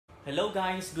Hello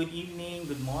guys, good evening,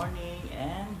 good morning,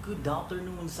 and good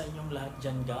afternoon sa inyong lahat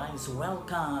dyan guys.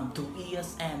 Welcome to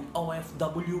ESN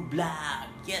OFW Vlog.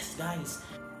 Yes guys.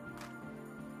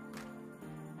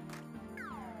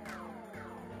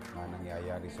 Na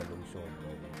nangyayari sa lungsod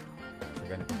sa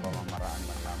ganito pamamaraan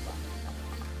man lamang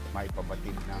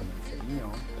maipabatid namin sa inyo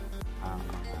ang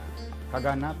mga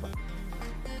kaganapan.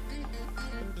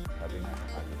 Sabi nga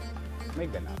sa kali, may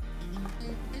ganap.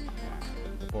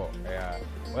 Ito po, kaya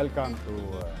welcome to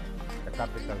the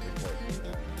Capital Report.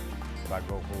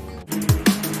 Bago ko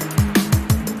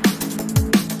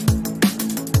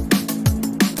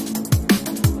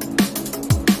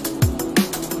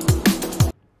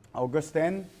August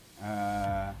 10,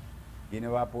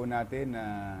 ginawa po natin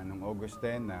noong August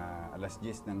 10 alas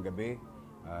 10 ng gabi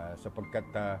sapagkat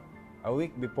a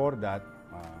week before that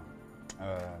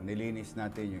nilinis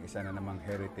natin yung isa na namang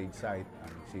heritage site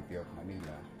ang City of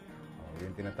Manila,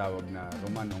 yung tinatawag na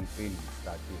Romanong Pin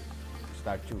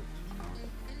statue.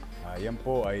 Yan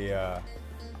po ay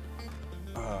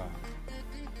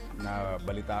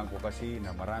nabalitaan ko kasi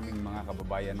na maraming mga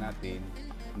kababayan natin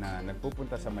na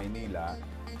nagpupunta sa Maynila,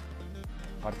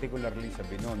 particularly sa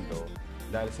Binondo,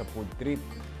 dahil sa food trip.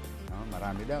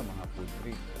 Marami daw mga food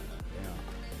trip.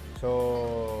 So,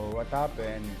 what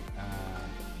happened,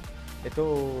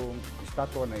 itong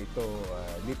statwa na ito,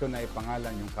 dito na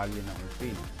ipangalan yung kalye ng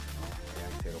Pin.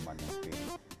 Ayan, si Roman Pin.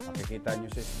 Makikita nyo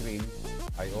sa screen,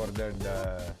 I ordered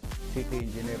City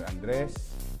Engineer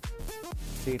Andres,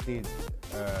 City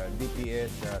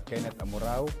DPS Kenneth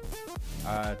Amorao,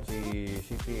 at si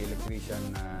City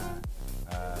Electrician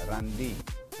Randy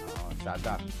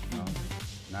Sadak,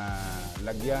 na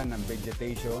lagyan ng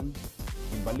vegetation,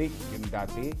 ibalik yung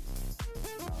dati,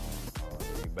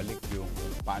 ibalik yung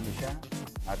paano siya,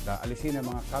 at alisin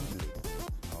ang mga kable,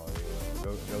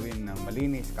 gawin ng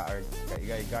malinis,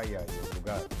 kaigay-gaya yung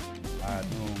lugar. At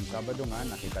nung Sabado nga,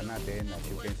 nakita natin, as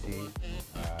you can see,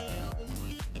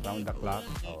 round the clock.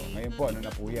 Ngayon po, ano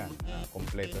na po yan?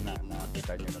 Kompleto na.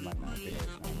 Nakita nyo naman na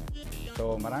pinost namin. So,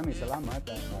 maraming salamat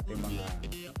sa ating mga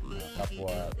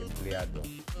kapwa empleyado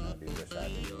dito sa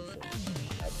ating lungsod.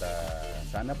 At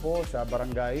sana po sa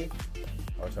barangay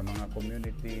o sa mga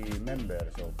community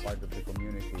members o part of the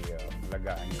community,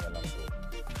 lagaan nyo na lang po.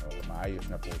 Maayos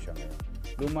na po siya ngayon.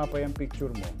 Luma pa yung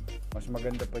picture mo. Mas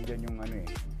maganda pa dyan yung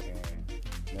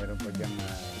meron pa dyan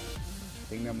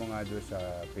tingnan mo nga doon sa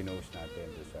pinost natin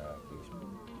doon sa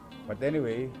Facebook. But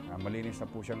anyway, malinis na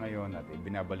po siya ngayon at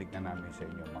binabalik na namin sa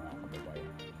inyo mga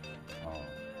kababayan.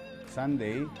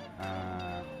 Sunday,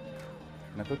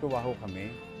 natutuwa ho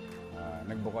kami.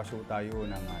 Nagbukas ho tayo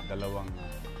ng dalawang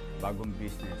bagong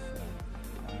business.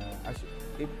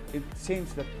 It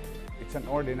seems that it's an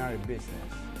ordinary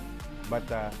business, but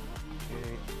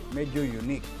medyo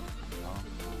unique,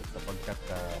 sapagkat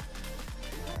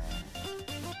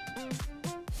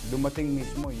dumating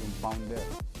mismo yung founder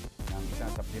ng isa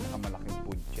sa pinakamalaking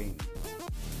food chain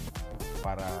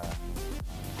para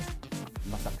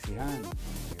masaksihan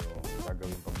yung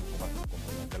gagawin pagbubukas ng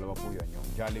kumpanya. Dalawa po yun, yung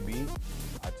Jollibee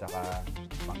at saka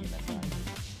Manginasal.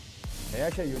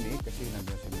 Kaya siya unique kasi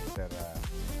nandun si Mr.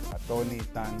 Tony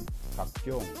Tan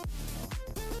Kakkyong.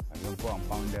 Yun po ang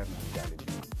founder ng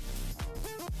Jollibee.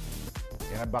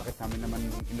 Kaya bakit namin naman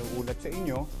inuulat sa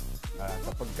inyo?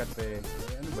 Sapagkat,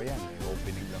 ano ba yan?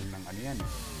 Opening lang ng ano yan,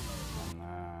 ng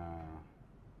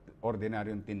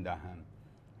ordinaryong tindahan.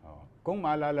 Kung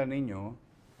maalala ninyo,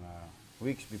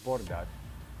 weeks before that,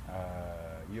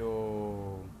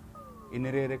 yung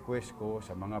inire-request ko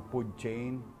sa mga food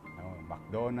chain,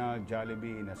 McDonald's,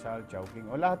 Jollibee, Inasal, Chowking,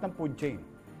 o lahat ng food chain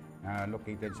na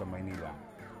located sa Maynila,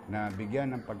 na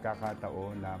bigyan ng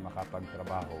pagkakataon na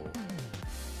makapagtrabaho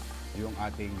yung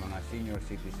ating mga senior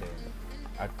citizen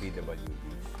at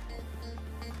PWDs.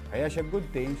 Kaya siya good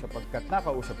thing sapagkat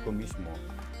nakausap ko mismo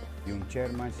yung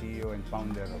chairman, CEO, and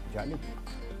founder of Jollibee.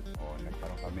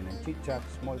 Nagkaroon kami ng chit-chat,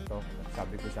 small talk, at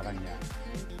sabi ko sa kanya,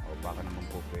 baka naman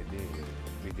po pwede,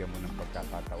 bigyan mo ng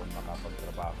pagkakataon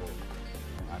makapagtrabaho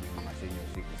yung aming mga senior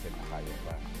citizen na kaya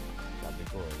pa. Sabi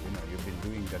ko, you've been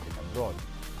doing that in abroad,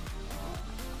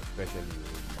 especially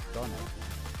McDonald's.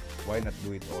 Why not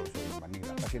do it also in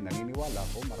Manila? Kasi naniniwala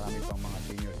ko, marami pang mga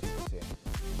senior citizen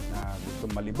na gusto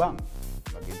malibang,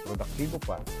 maging produktibo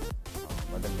pa,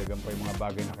 madagdagan pa yung mga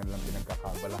bagay na kanilang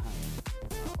pinagkakabalahan.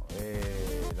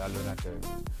 Lalo na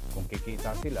kung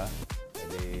kikita sila,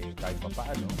 kahit pa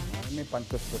paano, may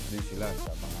pantustos din sila sa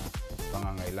mga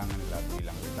pangangailangan nila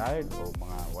bilang retired o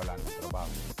mga wala ng trabaho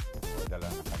o dala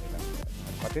ng kanilang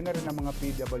pati na rin ang mga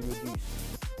PWDs,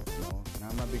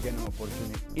 na mabigyan ng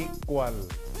opportunity, equal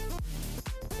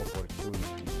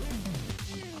opportunity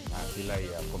na sila'y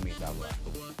kumita ba.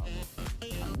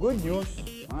 good news,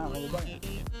 mga kababayan.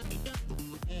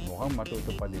 Mukhang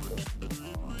matutupad ito.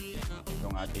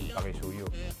 Itong ating pakisuyo.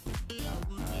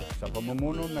 Sa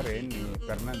pamumuno na rin ni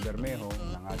Fernan Bermejo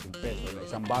ng ating peso, na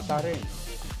isang bata rin.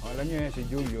 Alam niyo yan, si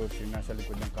Julius, yung nasa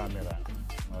likod ng camera,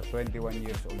 21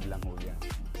 years old lang ho yan.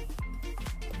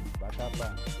 Bata pa.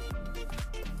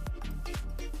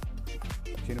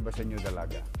 Sino ba sa inyo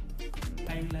dalaga?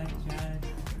 Tayo lahat yan.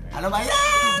 Ano ba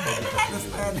yan?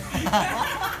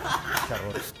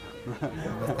 Charot.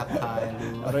 Kapalo.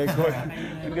 Aray ko.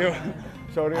 Hindi ko.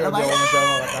 Sorry, Ano ba medyo yan?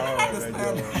 masyadong makatawa.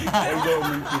 Medyo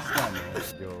umimpis na.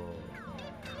 Medyo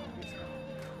umimpis na.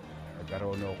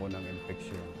 Nagkaroon ako ng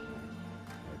infection.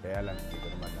 Kaya lang, hindi ko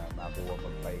naman na makuha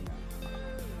magpahinga.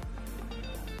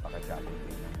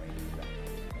 Pakachallenging ng Maynila.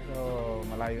 Pero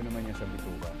malayo naman yan sa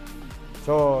bituka.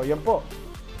 So, yan po.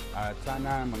 At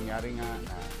sana mangyari nga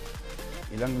na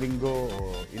ilang linggo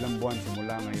o ilang buwan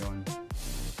simula ngayon,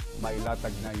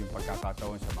 mailatag na yung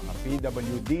pagkakataon sa mga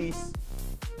PWDs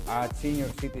at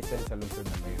senior citizens sa lungsod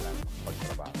ng Manila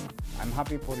pagtrabaho. I'm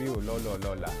happy for you, Lolo,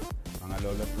 Lola, mga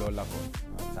lolo at lola ko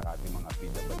at sa ating mga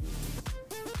PWDs.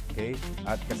 Okay?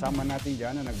 At kasama natin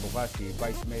dyan na nagbukas si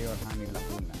Vice Mayor Hani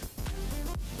Lacuna.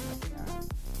 Ating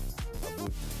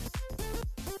mabuti.